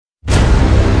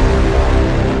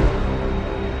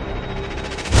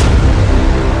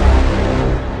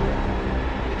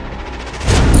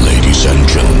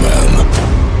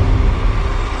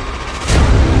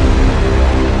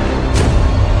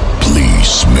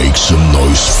some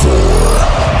noise for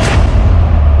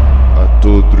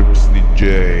Autodrips DJ.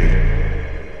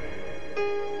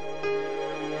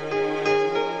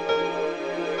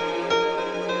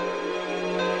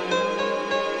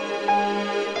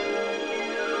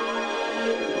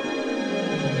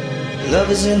 Love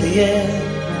is in the air,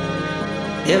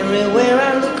 everywhere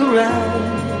I look around.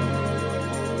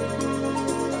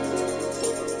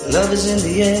 Love is in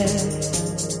the air,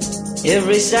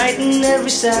 every sight and every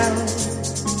sound.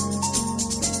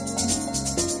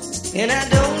 And I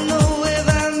don't know if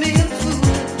I'm being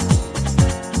foolish,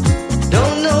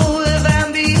 don't know if I'm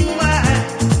being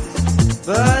wise,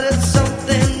 but it's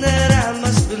something that I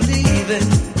must believe in,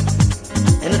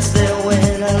 and it's there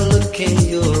when I look in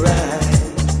your eyes.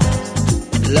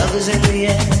 Love is in the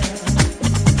air,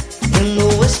 in the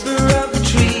whisper of the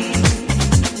tree.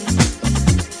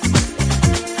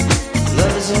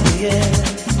 Love is in the air,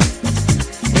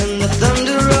 in the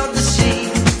thunder of the sea.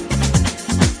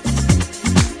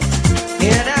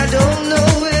 And I don't know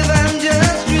if I'm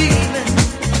just dreaming,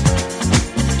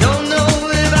 don't know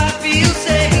if I feel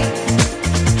safe,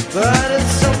 but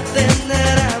it's something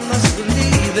that I must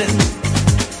believe in,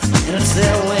 and it's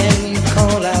there when you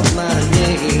call out my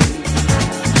name.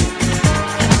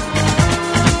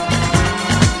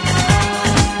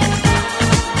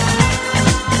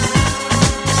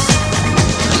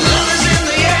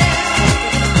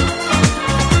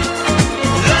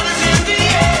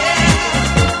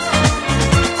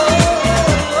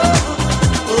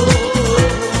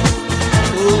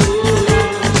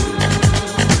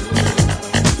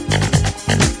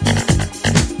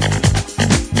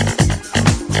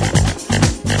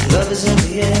 Love is in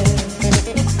the air,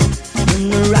 in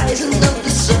the rising of the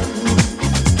sun.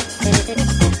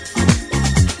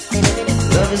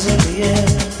 Love is in the air,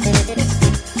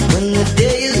 when the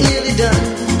day is nearly done.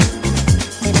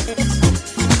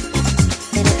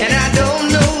 And I don't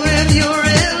know if you're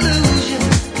illusion,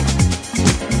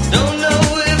 don't know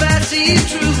if I see you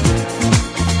true,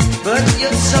 but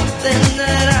you're something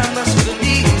that I must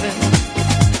believe in,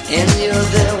 and you're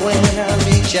there when I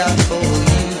reach out for you.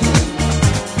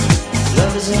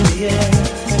 Love is in the air,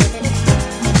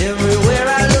 everywhere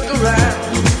I look around.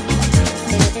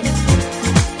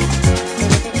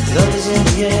 Love is in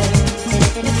the air,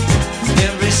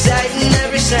 every sight and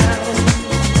every sound.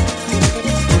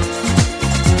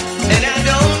 And I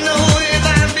don't know if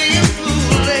I'm being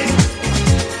foolish,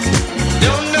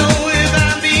 don't know if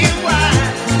I'm being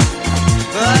wise,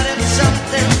 but it's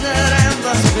something that I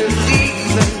must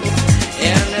believe in,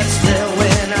 and it's there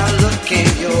when I look in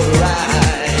your eyes.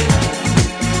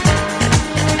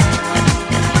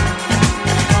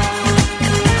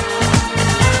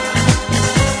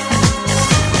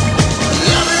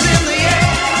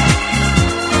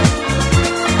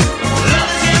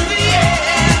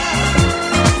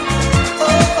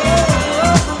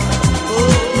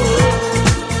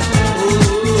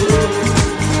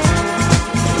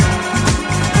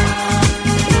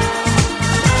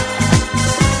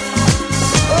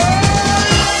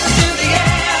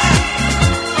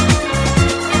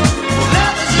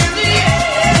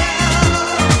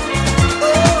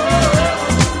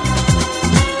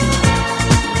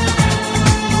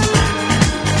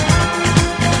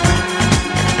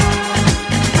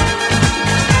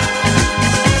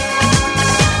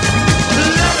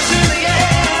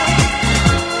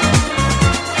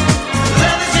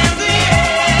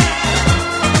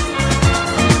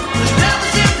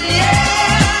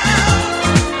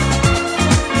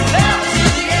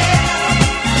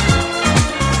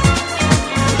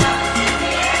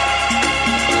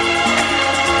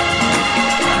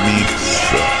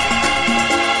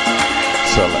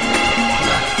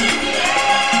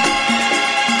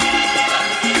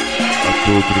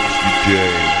 Autodrips DJ.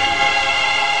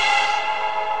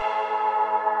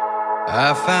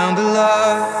 I found a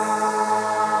love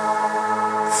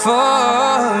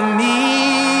for me.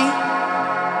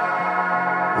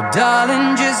 Well, darling,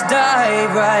 just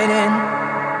dive right in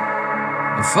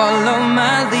and follow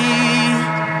my lead.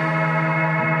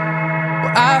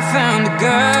 Well, I found a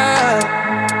girl,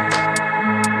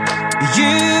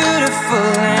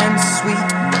 beautiful and sweet.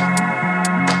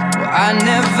 Well, I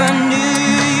never knew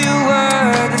you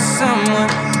were the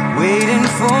someone waiting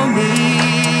for me.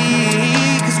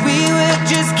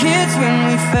 Just kids when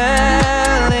we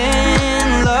fell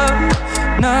in love,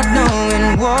 not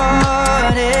knowing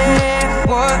what it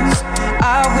was.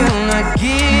 I will not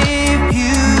give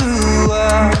you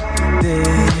up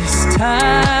this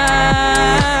time,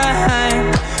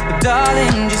 but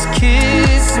darling, just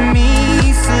kiss me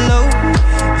slow.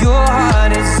 Your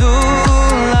heart is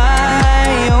all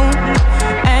I own,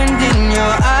 and in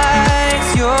your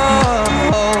eyes you're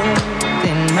home.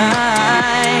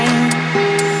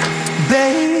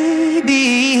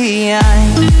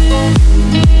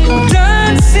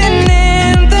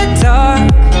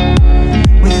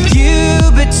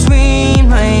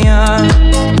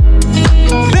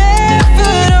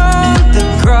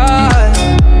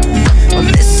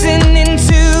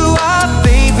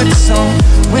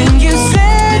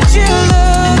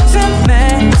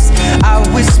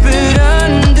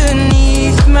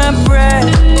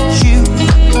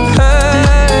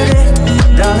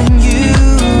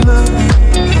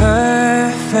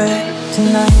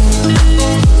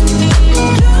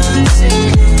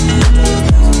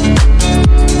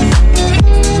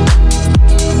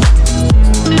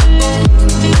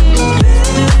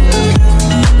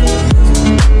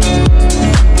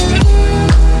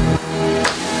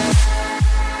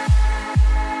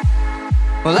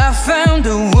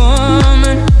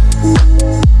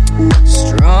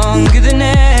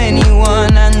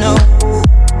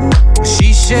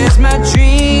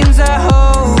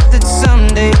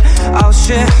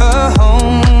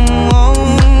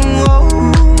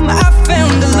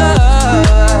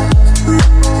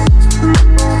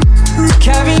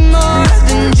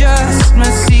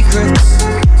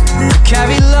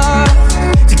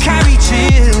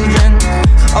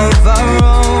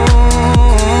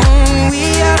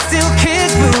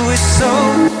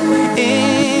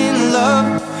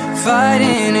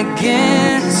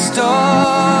 against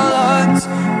all odds,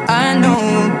 I know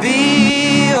we'll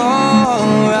be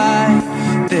alright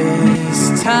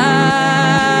this time.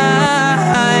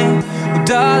 Oh,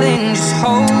 darling, just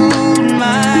hold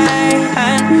my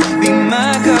hand. Be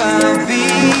my girl, I'll be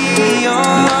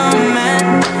your man.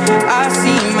 I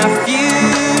see my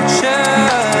future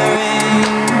in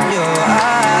your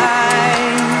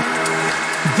eyes.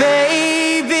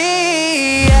 Baby,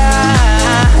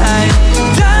 I'm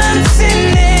dancing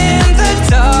in the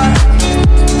dark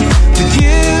with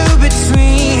you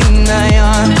between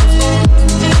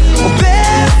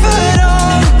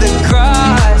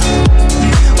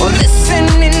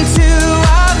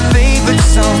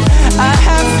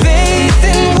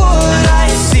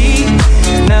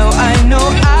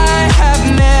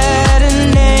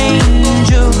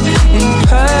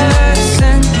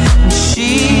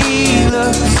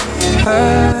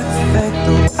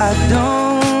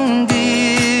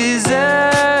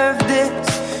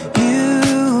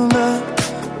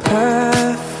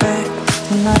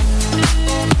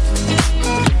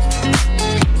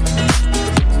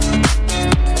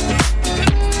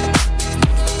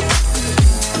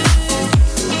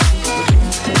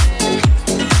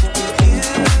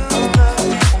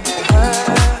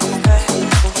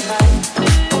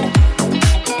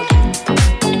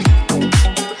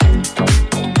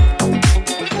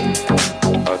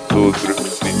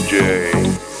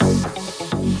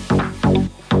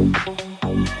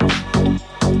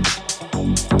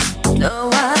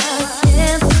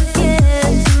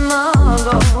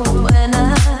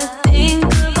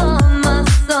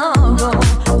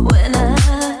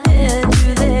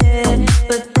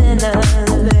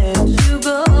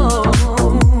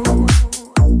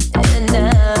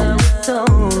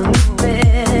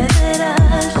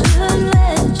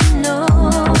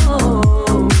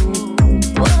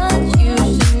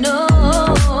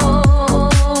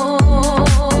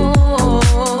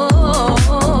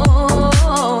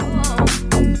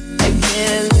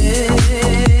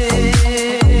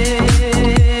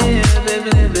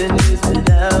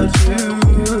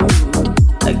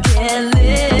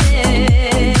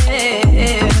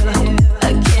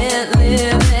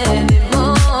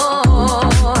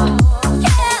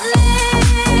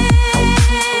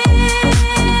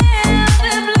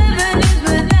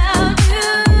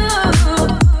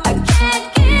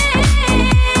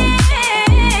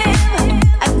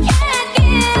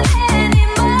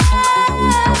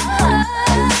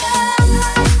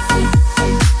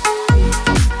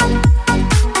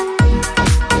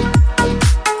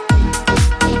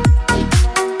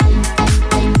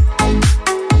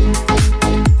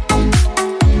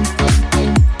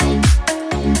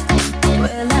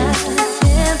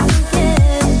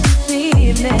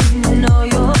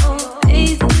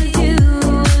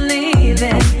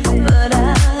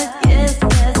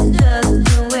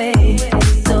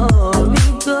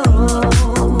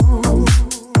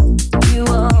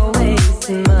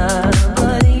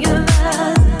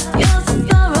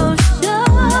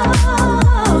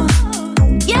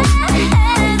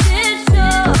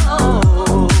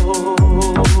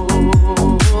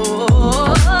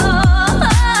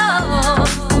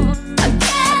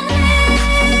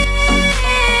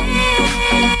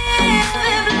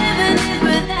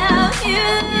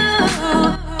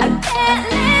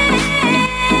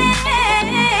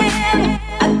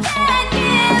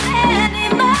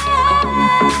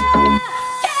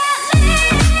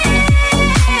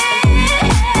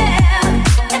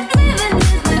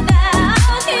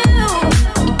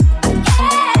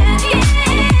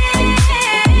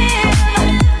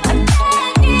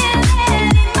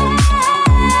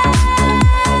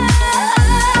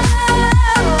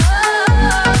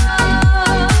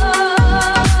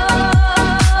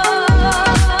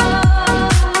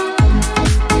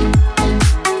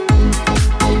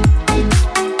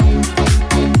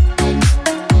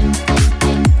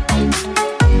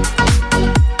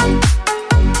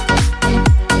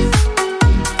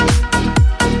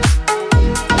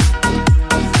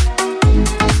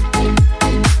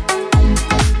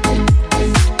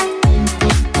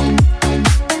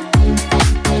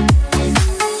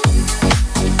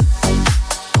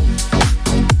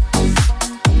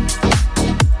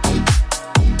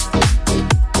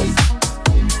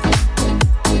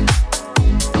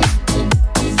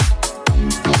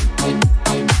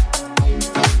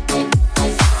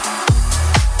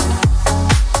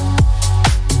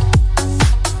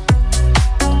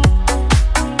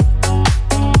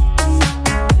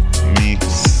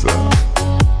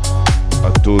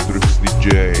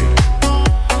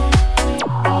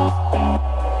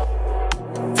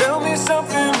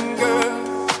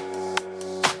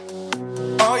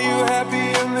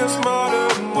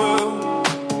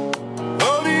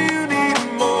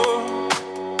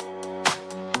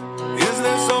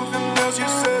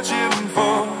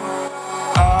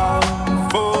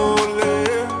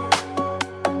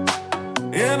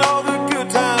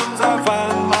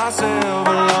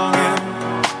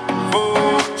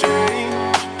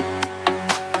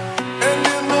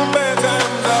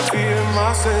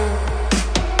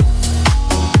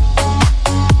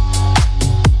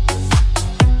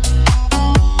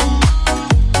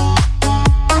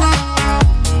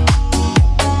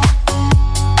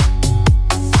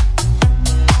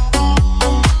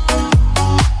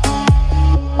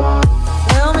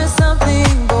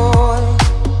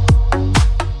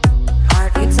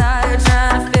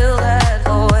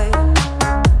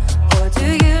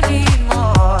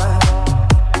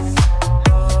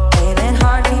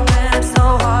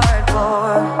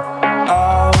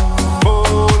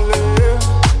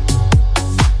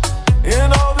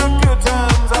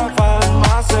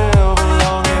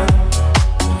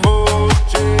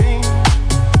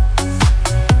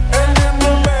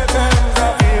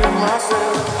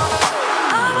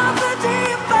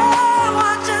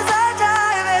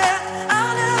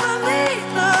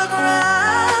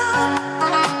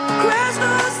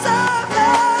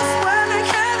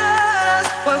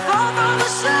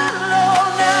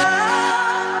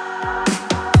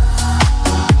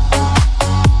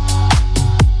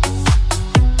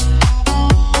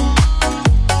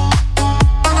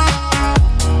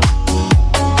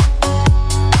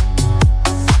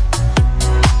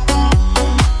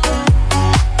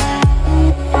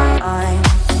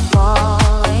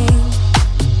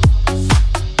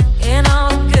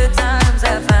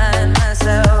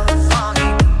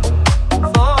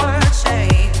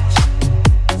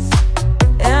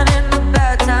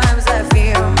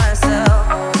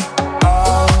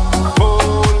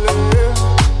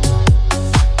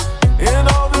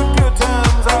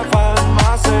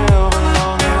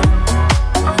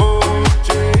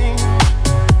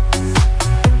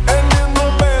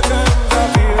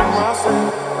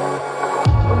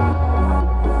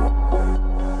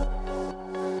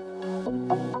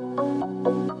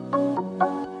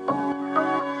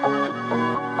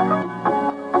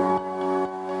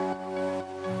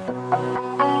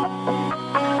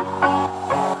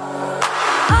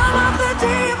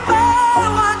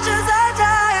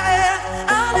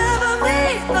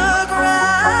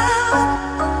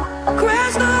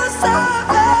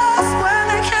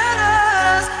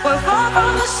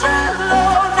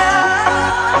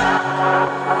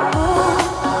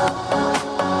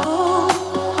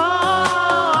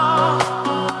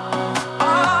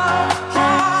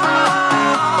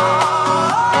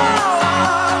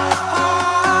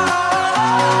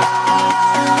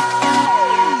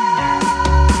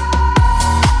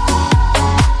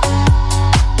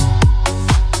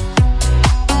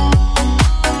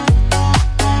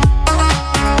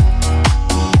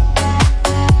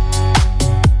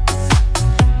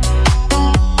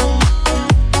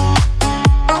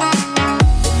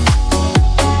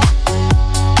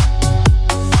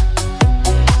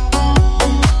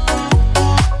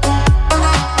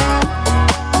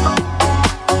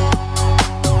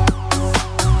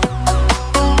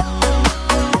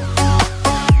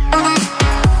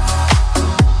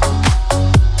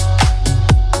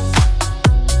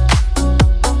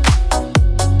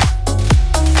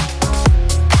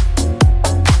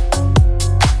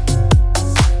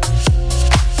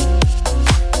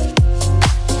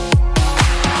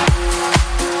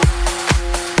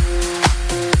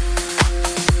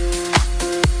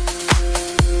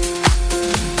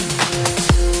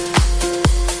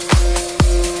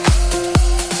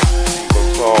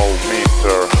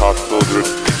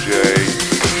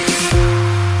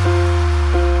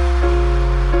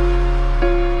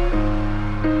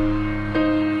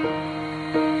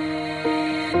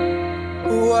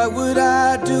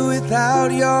do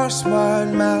without your smart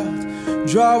mouth,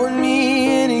 drawing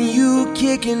me in and you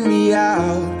kicking me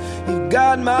out. You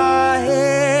got my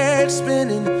head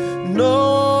spinning,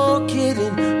 no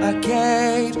kidding, I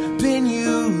can't pin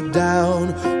you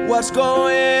down. What's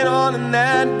going on in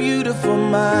that beautiful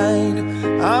mind?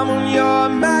 I'm on your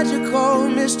magical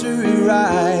mystery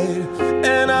ride,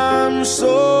 and I'm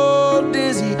so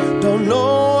dizzy, don't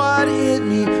know what hit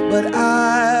me, but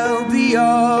I'll be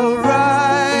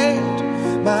alright.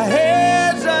 My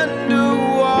head's underwater,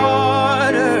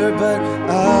 but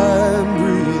I'm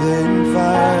breathing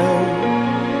fine.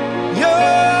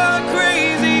 You're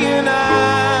crazy and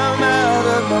I'm out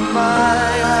of my mind.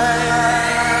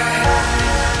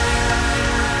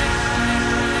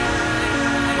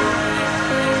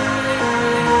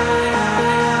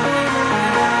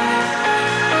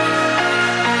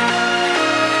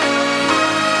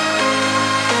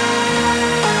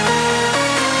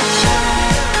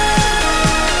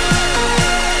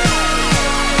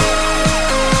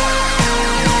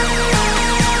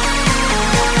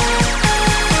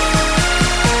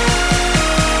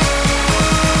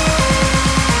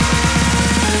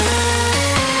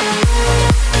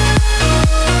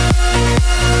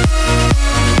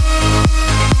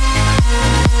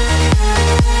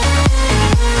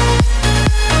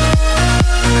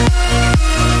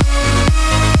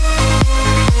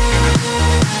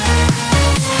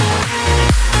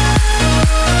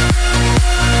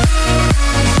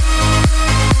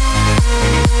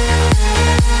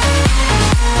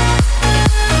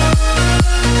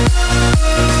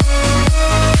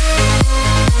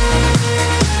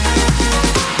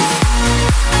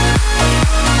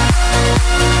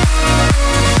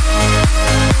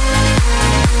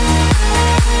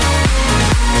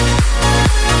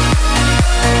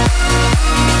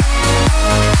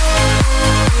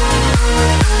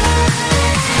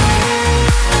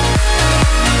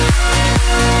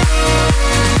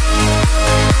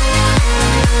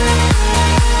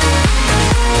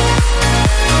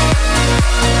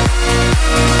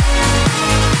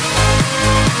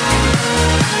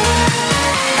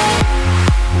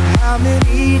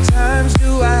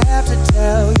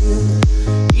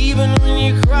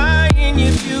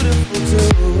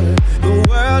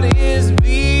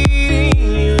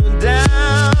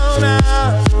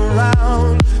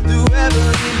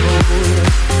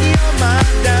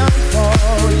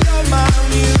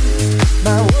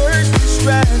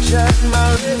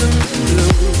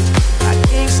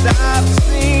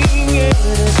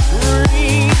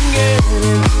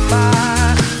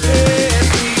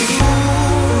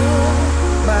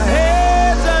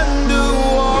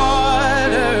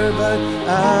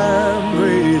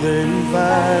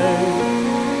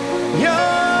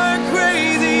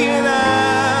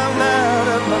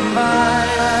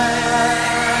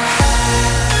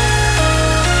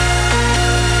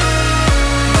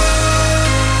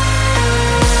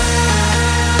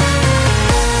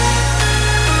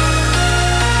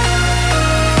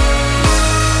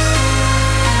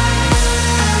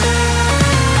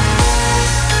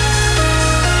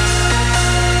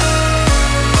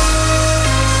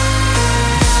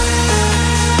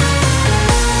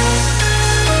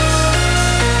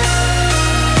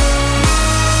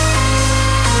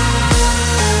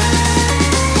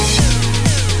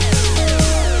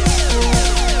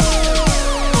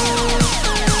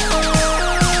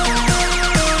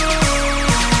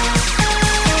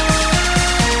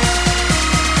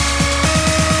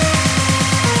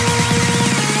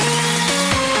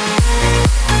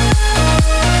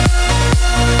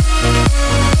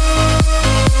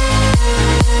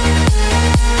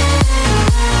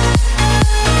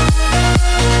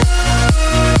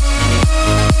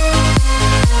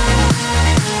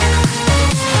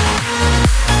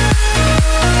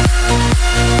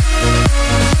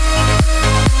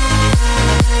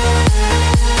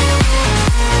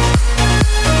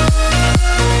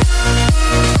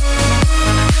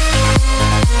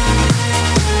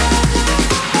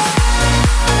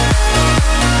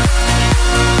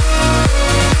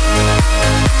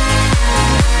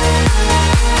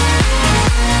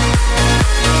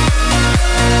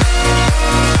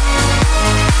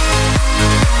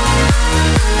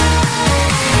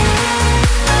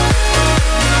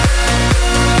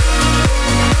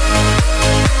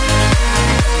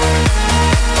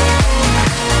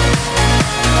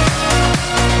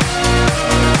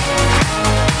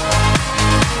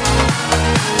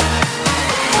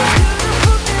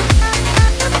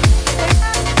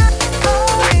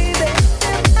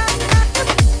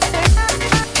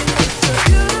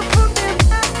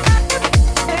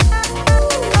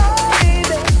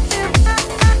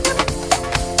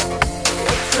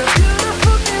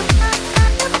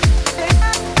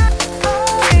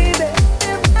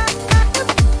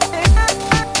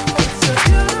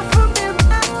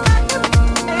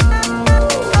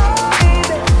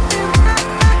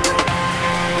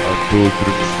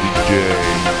 Matrix DJ.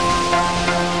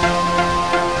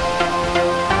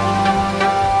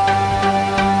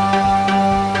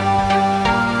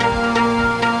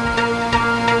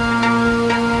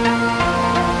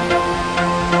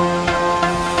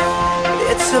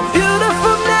 It's a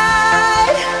beautiful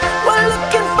night. We're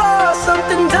looking for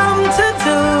something dumb to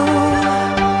do.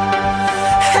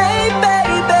 Hey,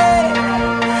 baby,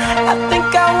 I think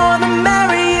I wanna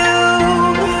marry you.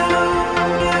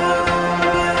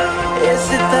 Is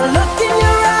it the look in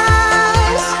your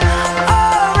eyes,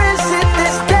 or is it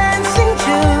this dancing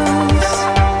juice?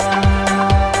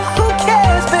 Who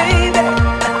cares, baby?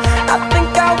 I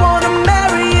think I wanna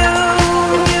marry you.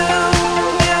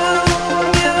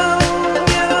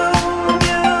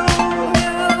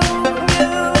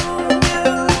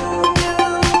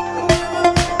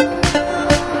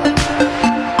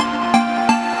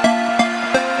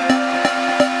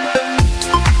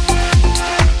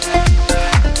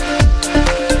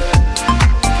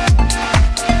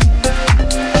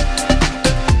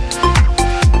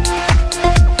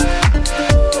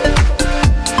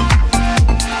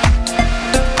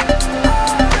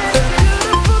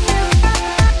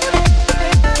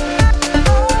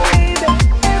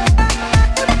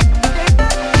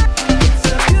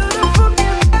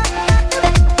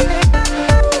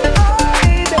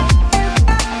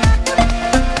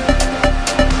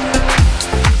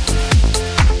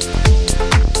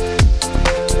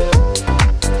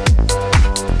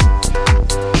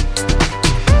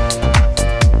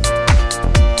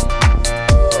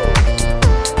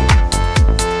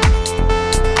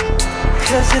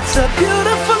 Cause it's a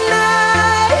beautiful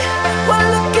night. We're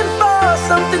looking for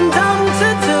something dumb to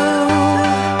do.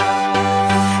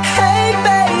 Hey,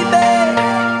 baby,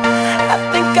 I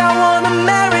think I wanna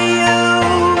marry you.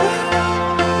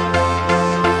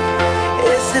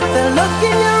 Is it the look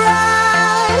in your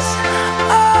eyes,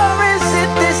 or is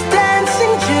it this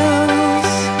dancing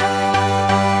juice?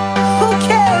 Who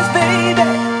cares, baby?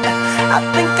 I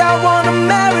think I wanna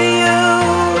marry you.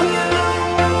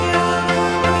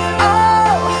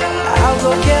 I'll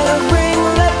go get a ring,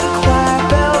 let the choir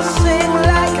bells sing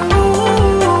like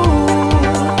ooh.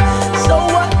 So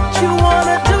what you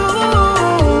wanna do?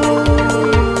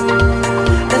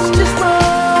 Let's just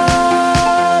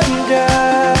run, girl.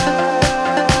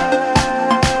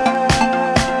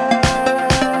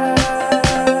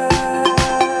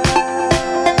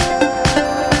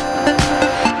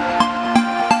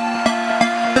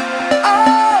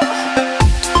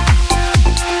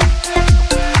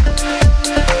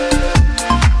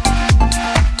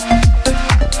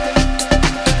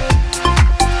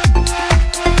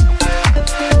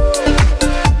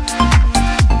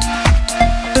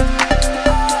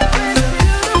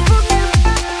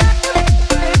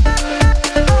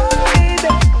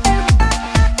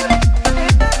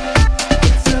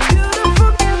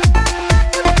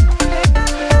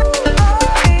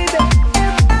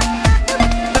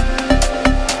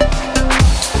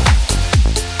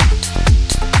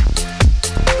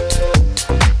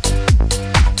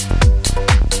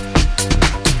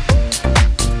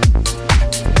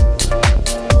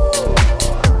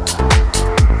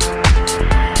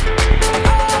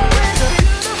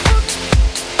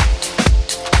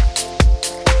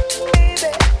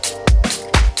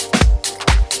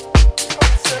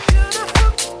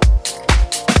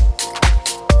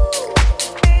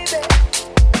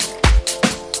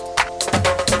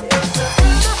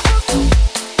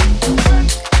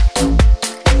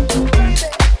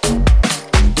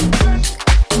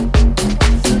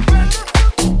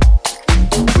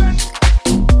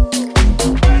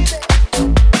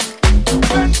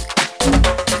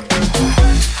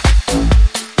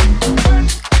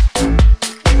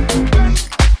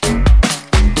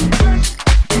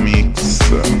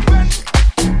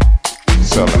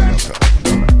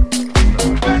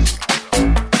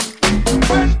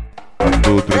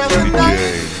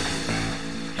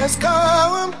 Has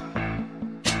come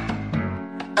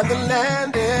and the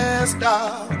land is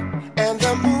dark and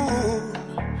the moon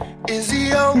is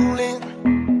the only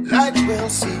light we'll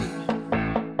see.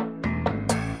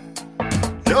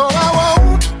 No, I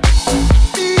won't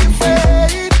be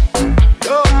afraid.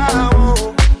 No, I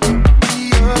won't be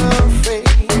afraid.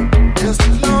 Just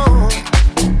as long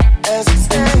as you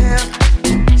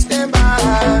stand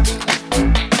by me.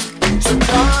 So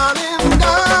darling,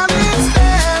 darling,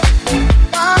 stand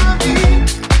by me.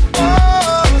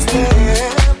 Oh,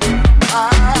 stand by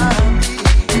me.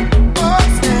 Oh,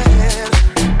 stand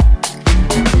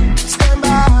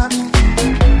by me.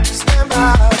 Stand by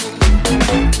me.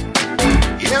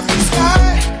 If the sky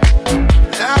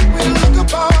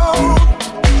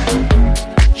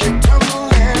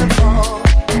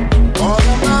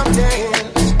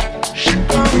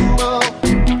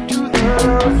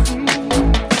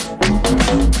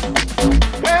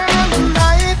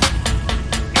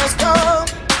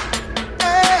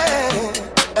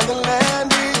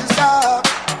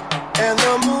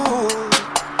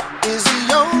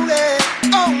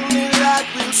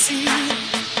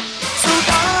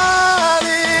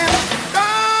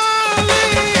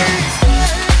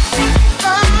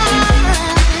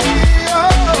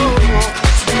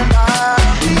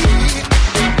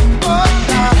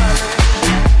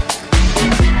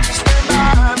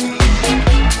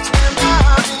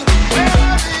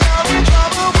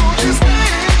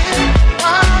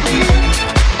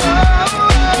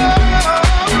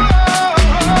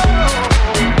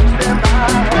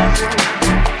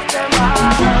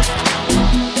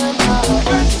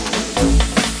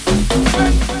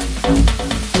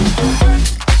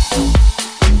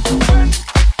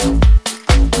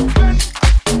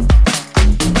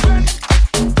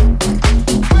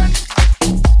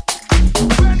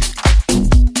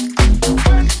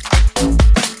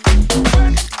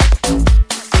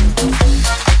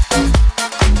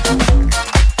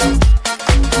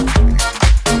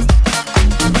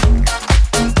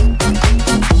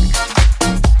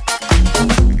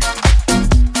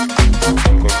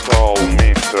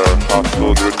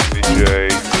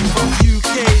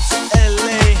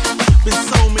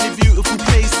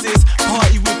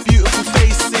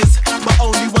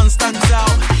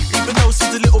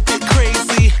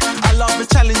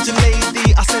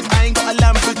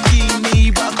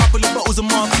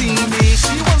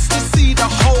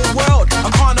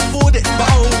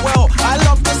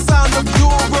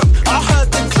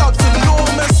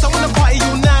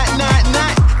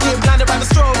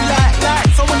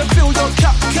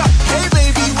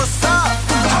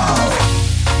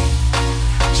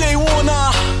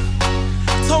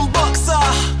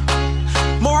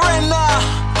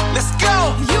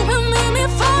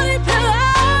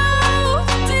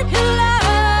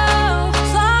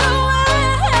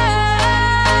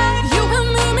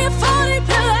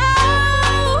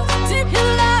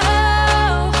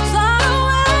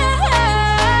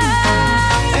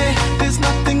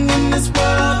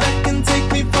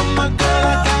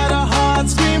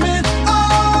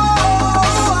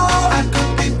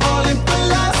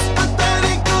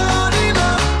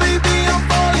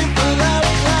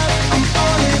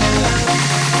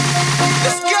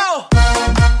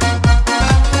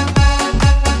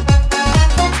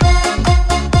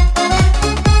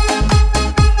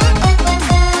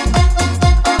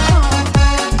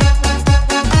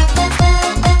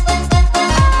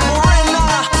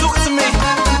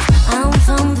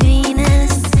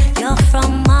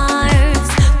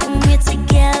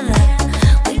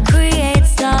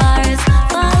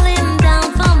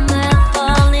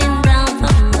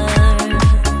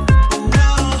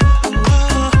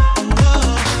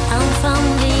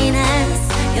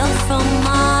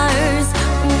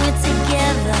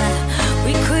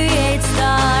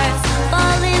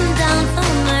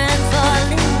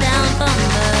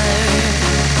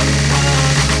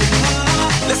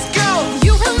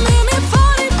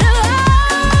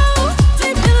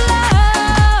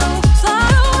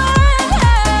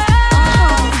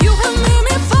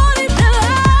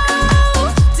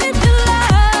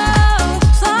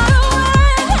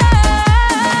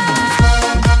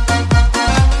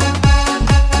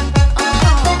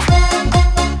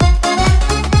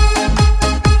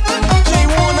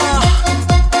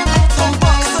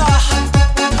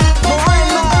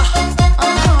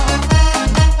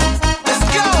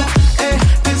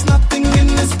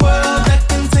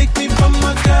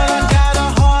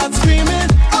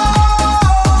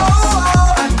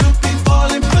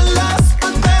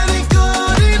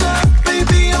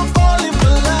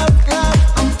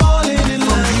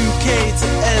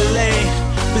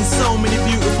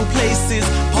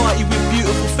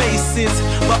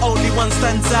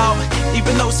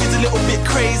little bit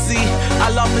crazy. I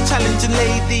love a challenging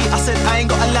lady. I said I ain't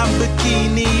got a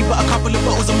Lamborghini, but a couple of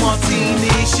bottles of martini.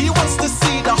 She wants to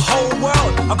see the whole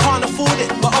world. I can't afford it,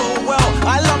 but oh well.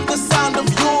 I love the sound of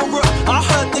Europe. I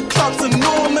heard the club's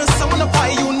enormous. I wanna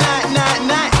party all night, night,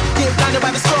 night. Get blinded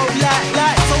by the strobe light,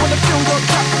 lights. I wanna feel your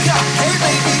cup, cup. Hey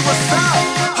baby, what's up?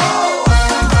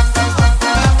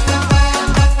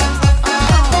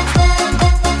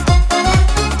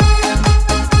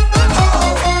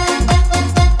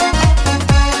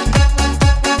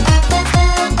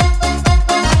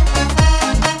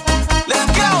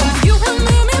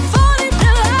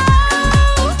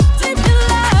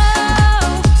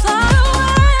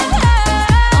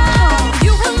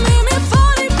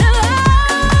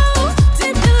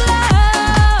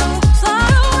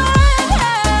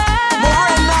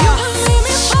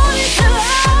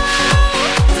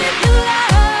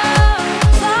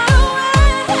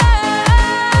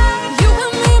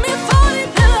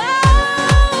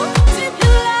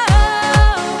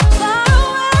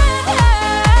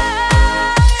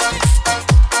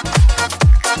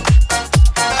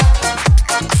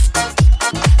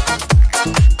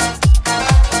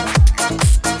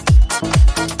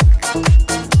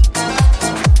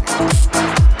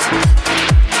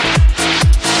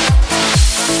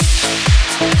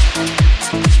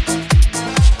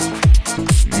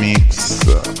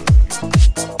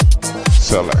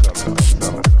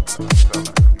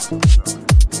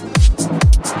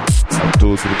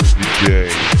 Todos os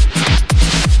DJs